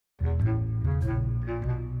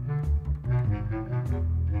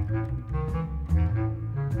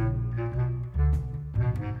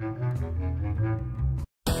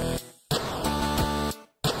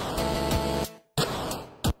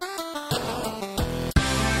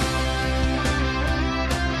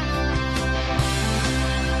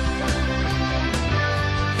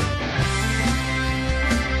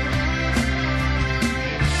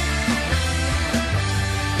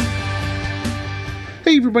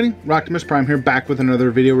Hey everybody, Rocktimus Prime here, back with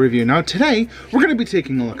another video review. Now today, we're going to be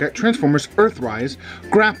taking a look at Transformers Earthrise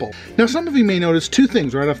Grapple. Now some of you may notice two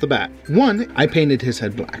things right off the bat. One, I painted his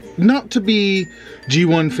head black. Not to be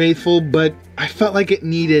G1 faithful, but I felt like it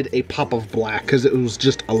needed a pop of black because it was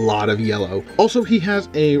just a lot of yellow. Also, he has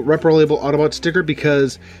a Repro Label Autobot sticker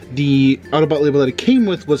because the Autobot label that it came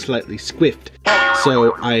with was slightly squiffed.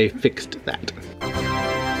 So I fixed that.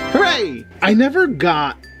 Hooray! I never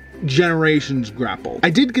got Generations Grapple.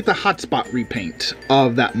 I did get the Hotspot repaint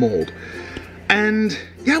of that mold, and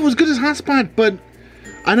yeah, it was good as Hotspot, but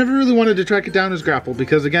I never really wanted to track it down as Grapple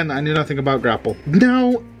because, again, I knew nothing about Grapple.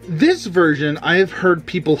 Now, this version I've heard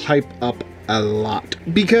people hype up a lot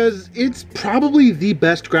because it's probably the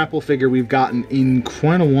best Grapple figure we've gotten in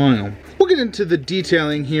quite a while. We'll get into the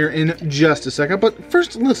detailing here in just a second, but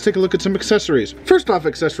first let's take a look at some accessories. First off,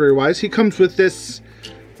 accessory-wise, he comes with this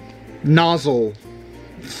nozzle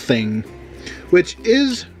thing, which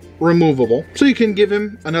is removable, so you can give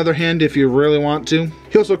him another hand if you really want to.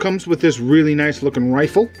 He also comes with this really nice looking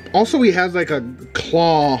rifle. Also, he has like a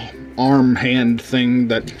claw arm hand thing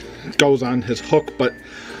that goes on his hook, but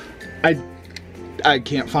I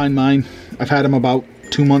can't find mine. I've had him about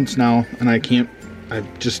 2 months now, and I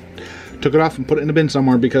just took it off and put it in a bin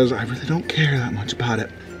somewhere because I really don't care that much about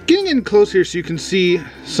it. Getting in close here so you can see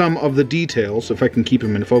some of the details, if I can keep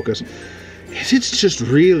him in focus. It's just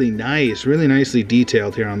really nice, really nicely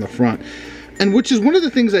detailed here on the front. And which is one of the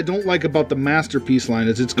things I don't like about the Masterpiece line,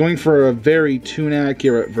 is it's going for a very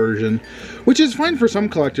tune-accurate version, which is fine for some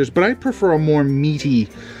collectors, but I prefer a more meaty,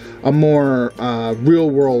 a more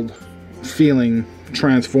real-world feeling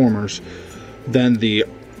Transformers than the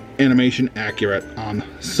animation accurate on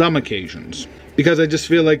some occasions. Because I just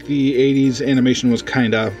feel like the 80s animation was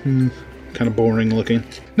kind of boring looking.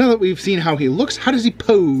 Now that we've seen how he looks, how does he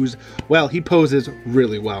pose? Well, he poses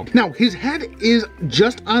really well. Now, his head is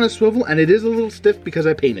just on a swivel, and it is a little stiff because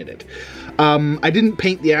I painted it. I didn't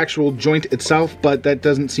paint the actual joint itself, but that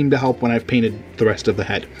doesn't seem to help when I've painted the rest of the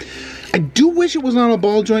head. I do wish it was on a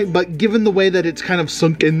ball joint, but given the way that it's kind of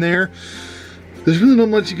sunk in there, there's really not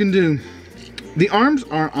much you can do. The arms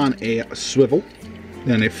are on a swivel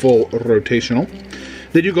and a full rotational.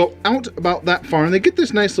 They do go out about that far, and they get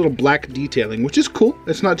this nice little black detailing, which is cool.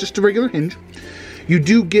 It's not just a regular hinge. You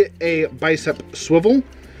do get a bicep swivel,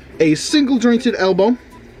 a single jointed elbow,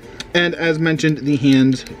 and as mentioned, the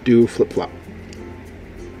hands do flip-flop.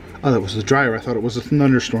 Oh, that was the dryer. I thought it was a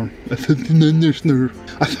thunderstorm. A thunderstorm.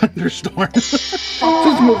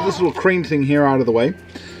 Let's move this little crane thing here out of the way,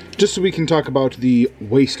 just so we can talk about the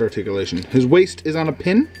waist articulation. His waist is on a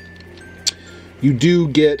pin. You do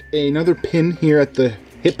get another pin here at the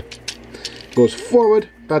hip. Goes forward,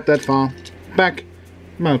 about that far. Back,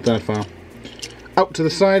 about that far. Out to the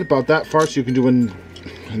side, about that far, so you can do an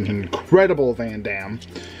incredible Van Damme.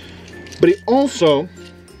 But he also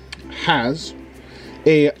has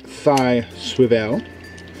a thigh swivel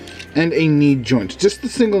and a knee joint. Just the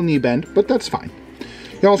single knee bend, but that's fine.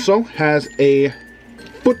 He also has a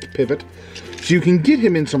foot pivot, so you can get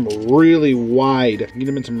him in some really wide, get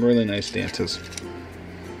him in some really nice stances.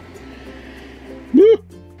 Woo!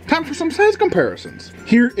 Time for some size comparisons.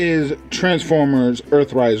 Here is Transformers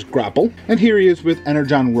Earthrise Grapple, and here he is with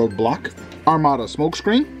Energon Roadblock, Armada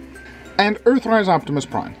Smokescreen, and Earthrise Optimus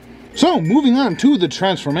Prime. So, moving on to the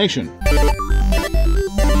transformation.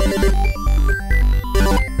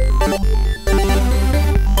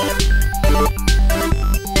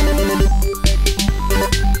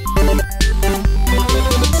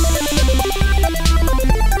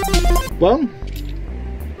 Well,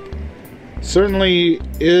 certainly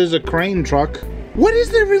is a crane truck. What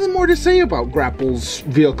is there really more to say about Grapple's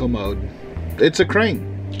vehicle mode? It's a crane.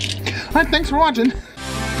 Alright, thanks for watching.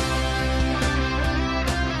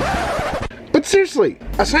 But seriously,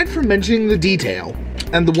 aside from mentioning the detail,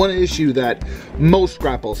 and the one issue that most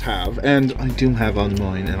Grapples have, and I do have on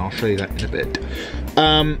mine, and I'll show you that in a bit,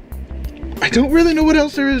 I don't really know what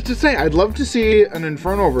else there is to say. I'd love to see an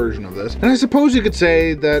Inferno version of this. And I suppose you could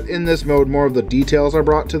say that in this mode, more of the details are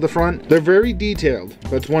brought to the front. They're very detailed.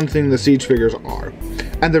 That's one thing the Siege figures are.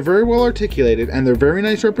 And they're very well articulated, and they're very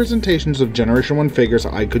nice representations of Generation 1 figures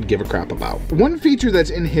I could give a crap about. One feature that's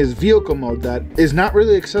in his vehicle mode that is not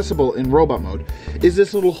really accessible in robot mode is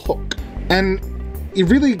this little hook. And you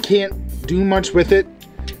really can't do much with it.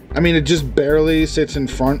 I mean, it just barely sits in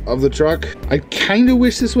front of the truck. I kind of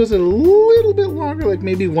wish this was a little bit longer, like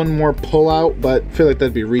maybe one more pull out, but I feel like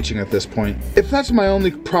that'd be reaching at this point. If that's my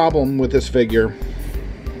only problem with this figure,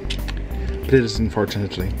 but it is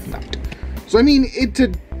unfortunately not. So I mean,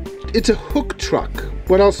 it's a hook truck.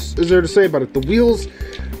 What else is there to say about it? The wheels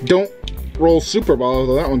don't roll super well,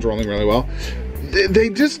 although that one's rolling really well. They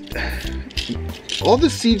just, all the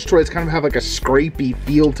Siege toys kind of have like a scrapey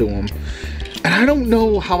feel to them. And I don't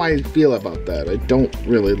know how I feel about that. I don't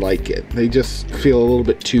really like it. They just feel a little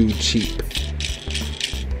bit too cheap.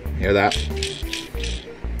 Hear that?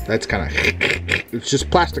 That's kind of, it's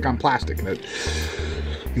just plastic on plastic. And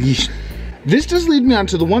this does lead me on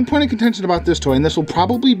to the one point of contention about this toy, and this will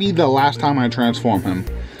probably be the last time I transform him.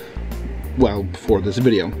 Well, before this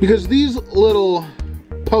video. Because these little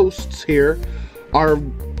posts here are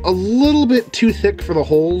a little bit too thick for the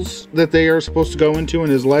holes that they are supposed to go into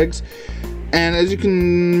in his legs. And as you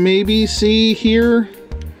can maybe see here,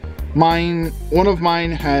 one of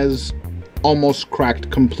mine has almost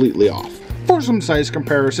cracked completely off. For some size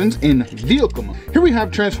comparisons in vehicle mode, here we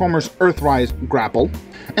have Transformers Earthrise Grapple,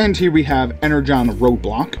 and here we have Energon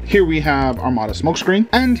Roadblock, here we have Armada Smokescreen,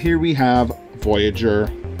 and here we have Voyager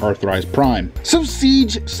Earthrise Prime. So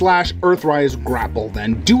Siege slash Earthrise Grapple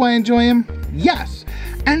then. Do I enjoy him? Yes.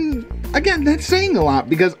 And again, that's saying a lot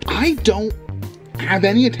because I don't have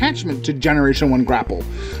any attachment to Generation 1 Grapple.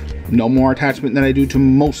 No more attachment than I do to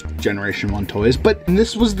most Generation 1 toys, but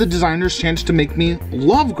this was the designer's chance to make me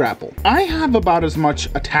love Grapple. I have about as much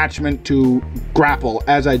attachment to Grapple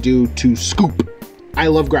as I do to Scoop. I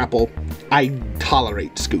love Grapple. I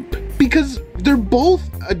tolerate Scoop. Because they're both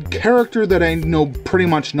a character that I know pretty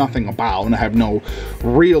much nothing about, and I have no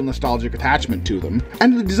real nostalgic attachment to them.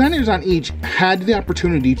 And the designers on each had the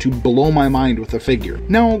opportunity to blow my mind with a figure.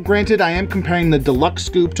 Now, granted, I am comparing the Deluxe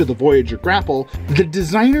Scoop to the Voyager Grapple. The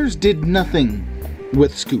designers did nothing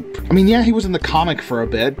with Scoop. I mean, yeah, he was in the comic for a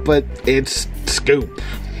bit, but it's Scoop.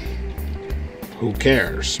 Who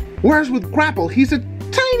cares? Whereas with Grapple, he's a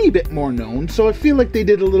tiny bit more known, so I feel like they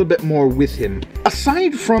did a little bit more with him.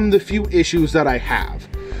 Aside from the few issues that I have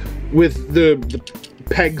with the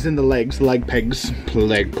pegs in the legs, leg pegs,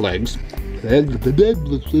 leg pegs.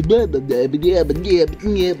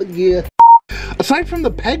 Aside from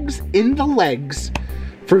the pegs in the legs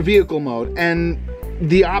for vehicle mode and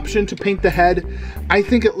the option to paint the head, I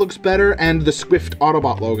think it looks better, and the Swift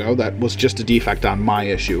Autobot logo, that was just a defect on my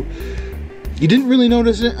issue. You didn't really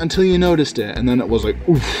notice it until you noticed it, and then it was like,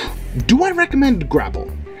 oof. Do I recommend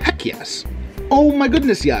Grapple? Heck yes. Oh my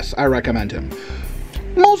goodness, yes, I recommend him.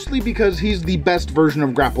 Mostly because he's the best version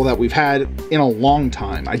of Grapple that we've had in a long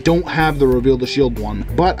time. I don't have the Reveal the Shield one,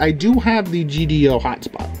 but I do have the GDO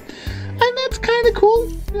hotspot. And that's kind of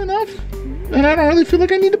cool enough. And I don't really feel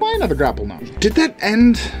like I need to buy another Grapple now. Did that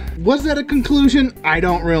end? Was that a conclusion? I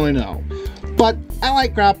don't really know. But I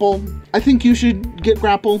like Grapple. I think you should get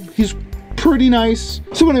Grapple. He's pretty nice.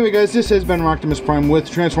 So anyway guys, this has been Rocktimus Prime with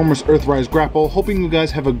Transformers Earthrise Grapple. Hoping you guys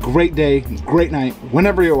have a great day, great night,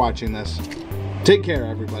 whenever you're watching this. Take care,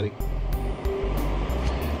 everybody.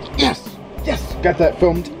 Yes, yes, got that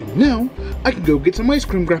filmed. And now, I can go get some ice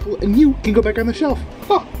cream, Grapple, and you can go back on the shelf.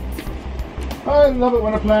 Oh, I love it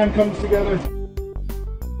when a plan comes together.